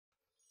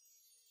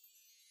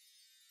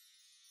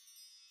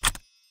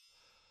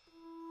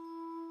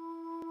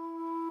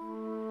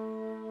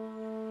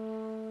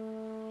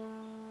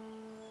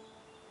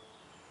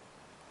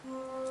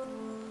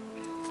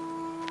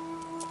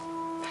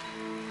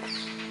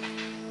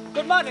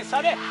Good morning,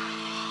 sonny.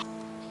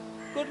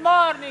 Good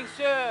morning,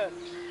 sir.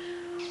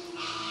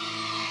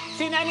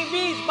 Seen any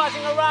bees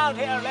buzzing around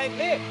here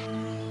lately?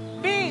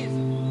 Bees?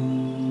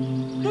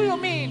 Do you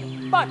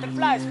mean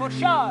butterflies for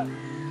sure?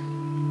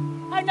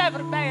 I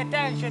never pay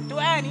attention to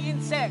any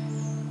insect,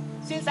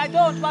 since I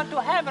don't want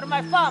to hammer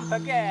my thumb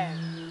again.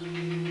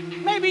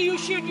 Maybe you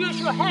should use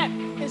your head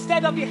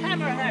instead of the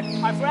hammerhead,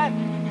 my friend.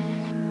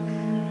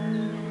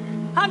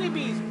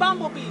 Honeybees,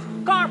 bumblebees,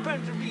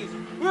 carpenter bees,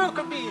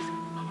 worker bees,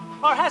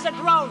 or has a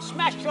drone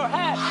smashed your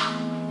head?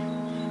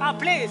 Ah,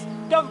 please,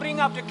 don't bring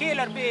up the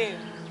killer bee.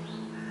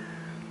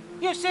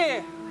 You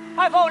see,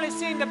 I've only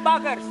seen the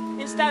buggers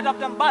instead of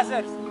them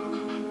buzzers.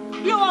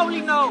 You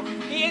only know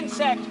the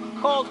insect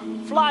called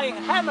flying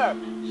hammer.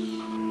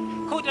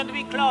 Couldn't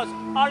we close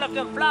all of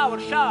the flower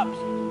shops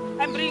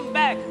and bring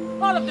back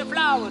all of the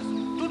flowers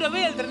to the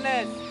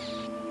wilderness?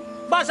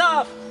 Buzz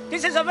off!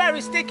 This is a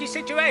very sticky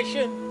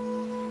situation.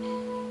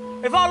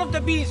 If all of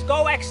the bees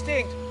go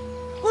extinct,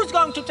 who's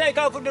going to take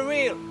over the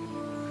wheel?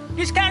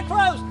 The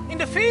scarecrows in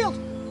the field?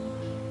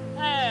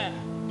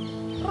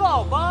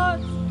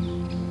 Robots?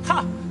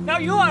 Ha! Now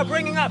you are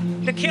bringing up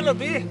the killer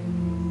bee.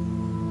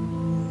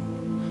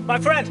 My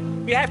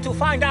friend, we have to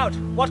find out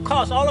what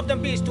caused all of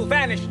them bees to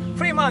vanish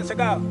 3 months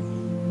ago.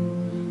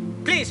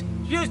 Please,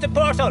 use the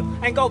portal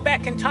and go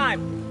back in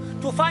time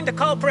to find the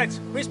culprits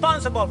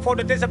responsible for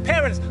the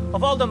disappearance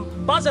of all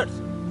them buzzards.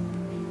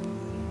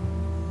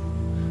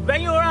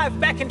 When you arrive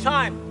back in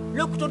time,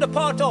 look to the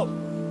portal.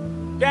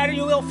 There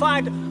you will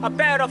find a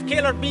pair of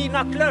killer bee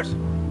knucklers.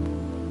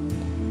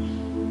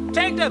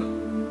 Take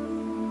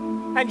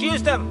them and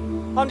use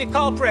them on the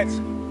culprits.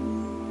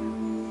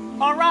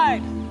 All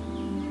right.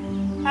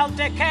 I'll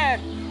take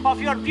care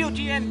of your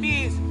beauty and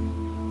bees.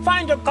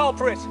 Find your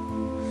culprits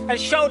and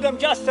show them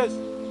justice.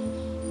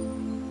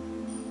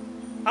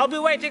 I'll be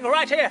waiting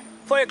right here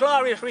for a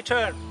glorious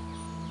return.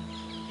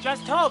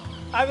 Just hope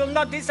I will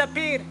not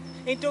disappear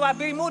into a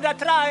Bermuda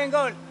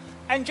Triangle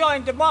and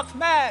join the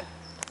Mothman.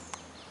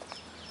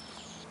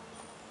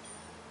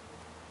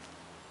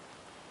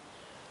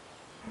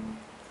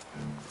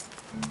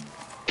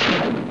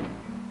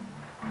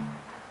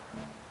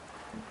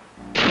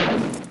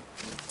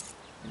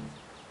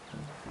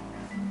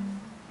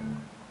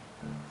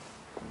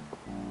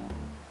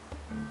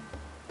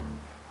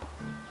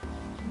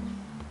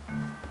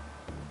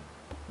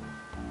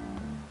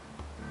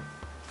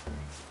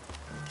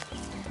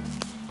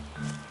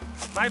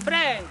 My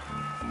friend,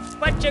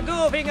 what you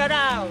goofing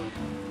around?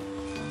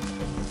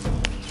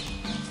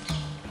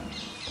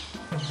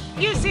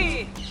 You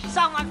see,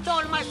 someone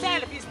stole my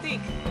selfie stick,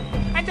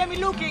 and I'm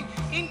looking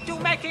into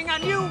making a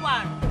new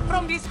one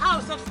from this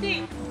house of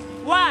stick.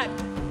 What?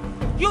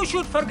 You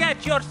should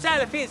forget your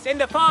selfies in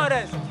the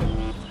forest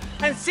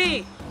and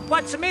see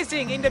what's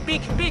missing in the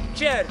big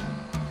picture.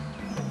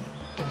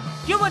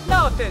 You would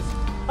notice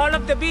all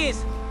of the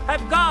bees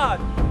have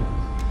gone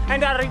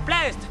and are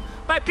replaced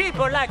by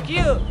people like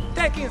you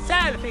taking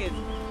selfies.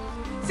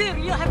 Sir,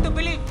 you have to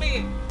believe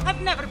me.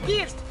 I've never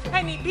pierced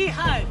any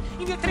beehive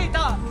in the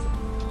treetops.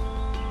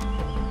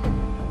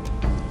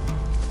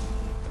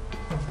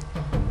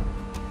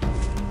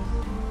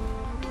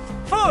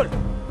 Fool!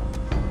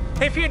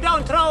 If you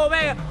don't throw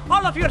away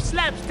all of your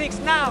slapsticks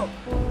now,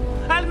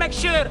 I'll make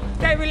sure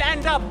they will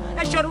end up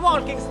as your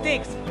walking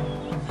sticks.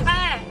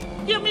 Ah,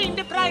 you mean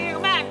the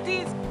praying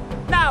mantis?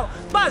 Now,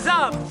 buzz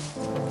up!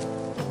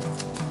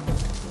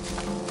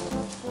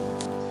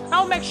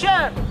 I'll make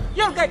sure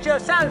you'll get your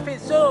selfie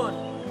soon,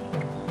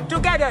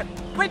 together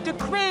with the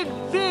queen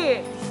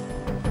bee.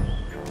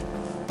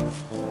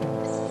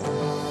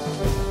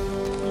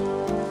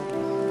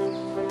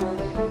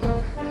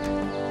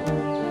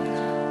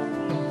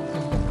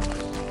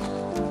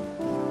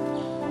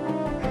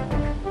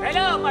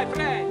 Hello, my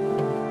friend.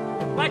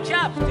 What you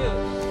up to?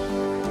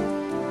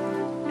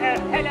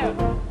 Hello.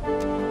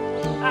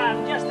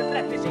 I'm just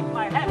practicing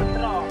my hammer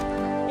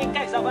throw in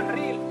case of a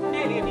real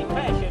alien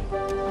invasion.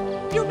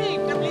 You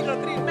mean the little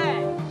green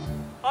man?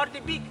 Or the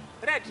big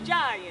red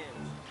giants?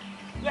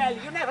 Well,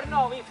 you never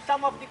know if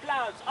some of the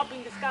clouds up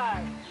in the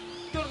sky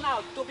turn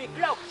out to be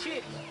cloaked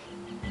ships.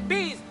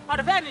 Bees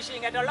are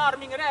vanishing at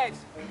alarming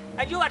rates,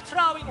 and you are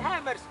throwing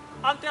hammers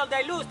until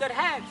they lose their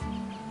heads.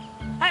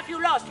 Have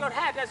you lost your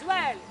head as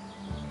well?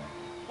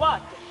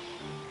 What?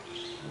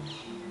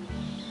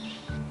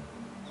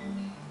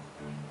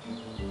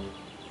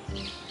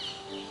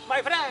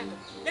 My friend,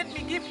 let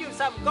me give you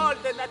some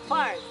golden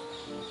advice.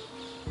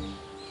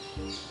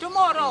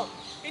 Tomorrow,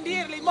 in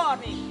the early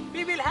morning,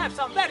 we will have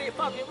some very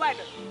foggy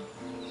weather,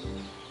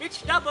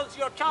 which doubles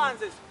your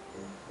chances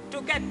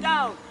to get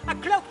down a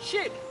cloaked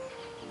ship.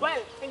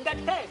 Well, in that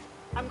case,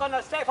 I'm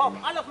gonna save up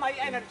all of my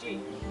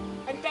energy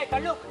and take a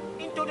look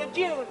into the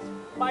dunes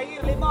by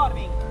early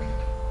morning.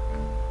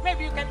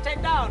 Maybe you can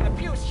take down a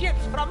few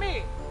ships from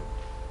me,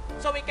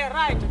 so we can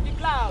ride the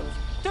clouds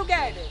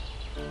together.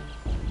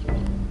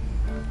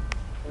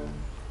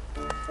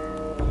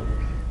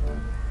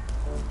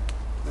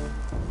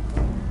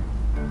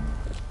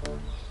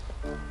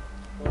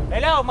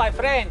 Hello, my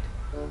friend.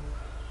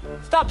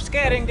 Stop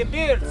scaring the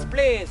birds,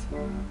 please.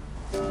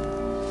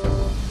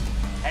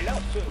 Hello,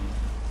 sir.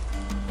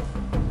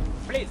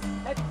 Please,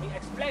 let me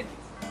explain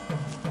this.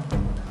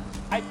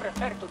 I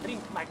prefer to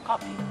drink my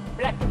coffee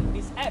black in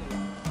this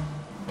area.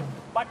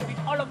 But with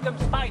all of them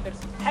spiders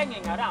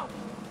hanging around,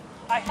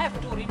 I have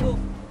to remove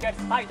their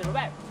spider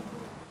web.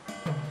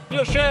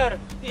 You sure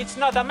it's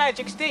not a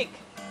magic stick?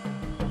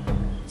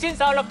 Since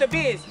all of the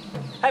bees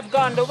have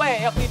gone the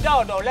way of the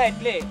dodo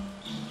lately,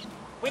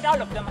 with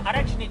all of them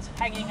arachnids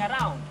hanging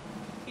around,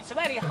 it's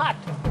very hard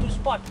to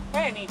spot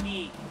any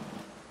bee.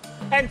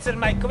 Answer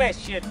my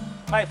question,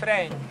 my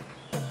friend.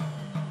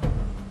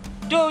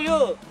 Do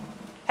you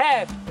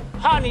have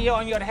honey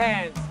on your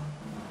hands?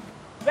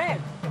 Well,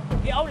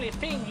 the only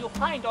thing you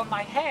find on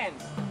my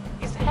hands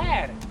is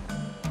hair.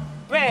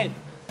 Well,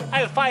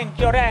 I'll find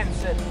your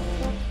answer.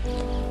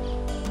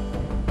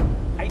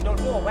 I don't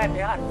know where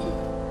they are.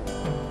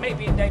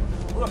 Maybe the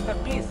worker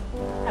bees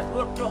have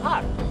worked too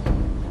hard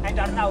and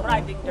are now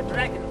riding the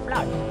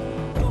dragonfly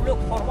to look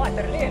for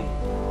water lily.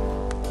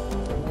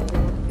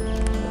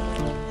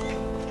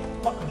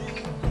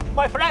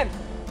 My friend,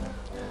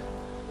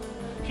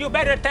 you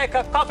better take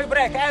a coffee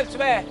break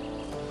elsewhere.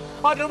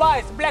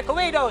 Otherwise, black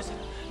widows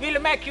will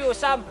make you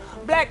some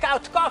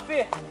blackout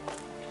coffee.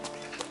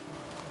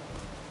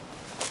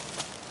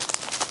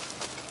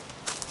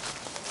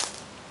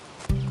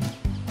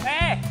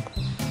 Hey,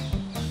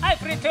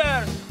 I've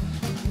returned.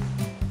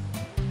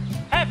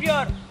 Have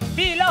your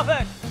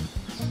beloved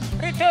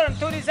returned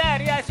to this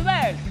area as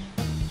well?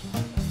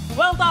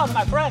 Well done,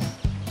 my friend.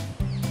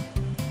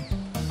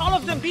 All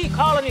of the bee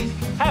colonies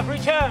have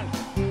returned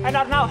and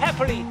are now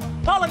happily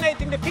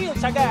pollinating the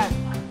fields again.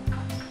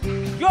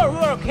 Your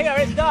work here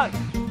is done,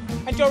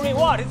 and your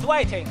reward is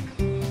waiting.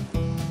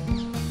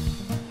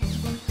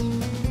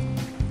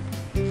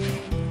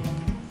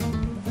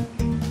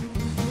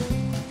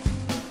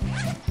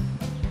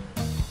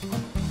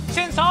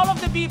 Since all of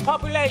the bee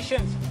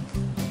populations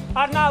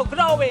are now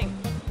growing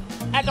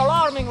at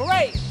alarming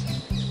rates,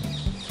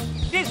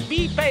 this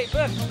bee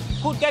paper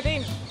could get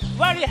in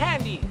very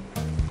handy.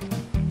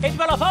 It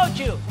will avoid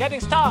you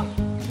getting stung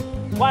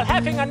while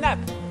having a nap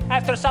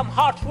after some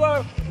hard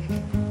work.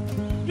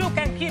 You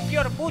can keep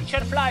your butcher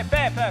fly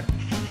paper,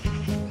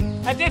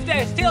 and if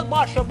they still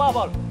bust your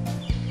bubble,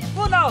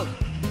 who knows?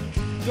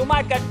 You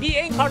might get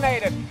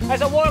reincarnated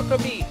as a worker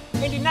bee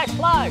in the next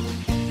life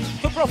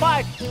to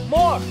provide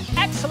more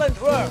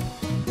excellent work.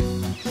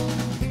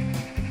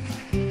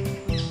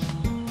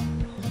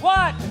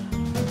 What?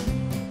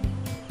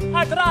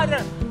 I'd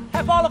rather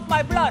have all of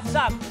my blood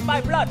sucked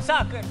by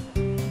bloodsuckers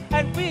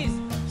and bees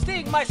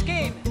sting my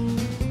skin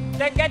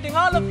than getting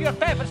all of your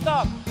paper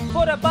stock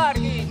for a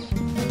bargain.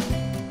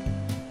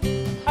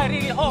 I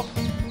really hope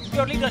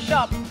your little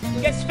shop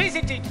gets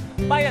visited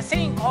by a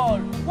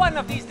sinkhole one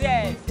of these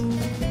days,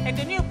 and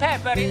the new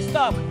paper in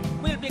stock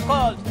will be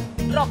called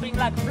dropping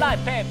like fly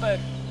paper.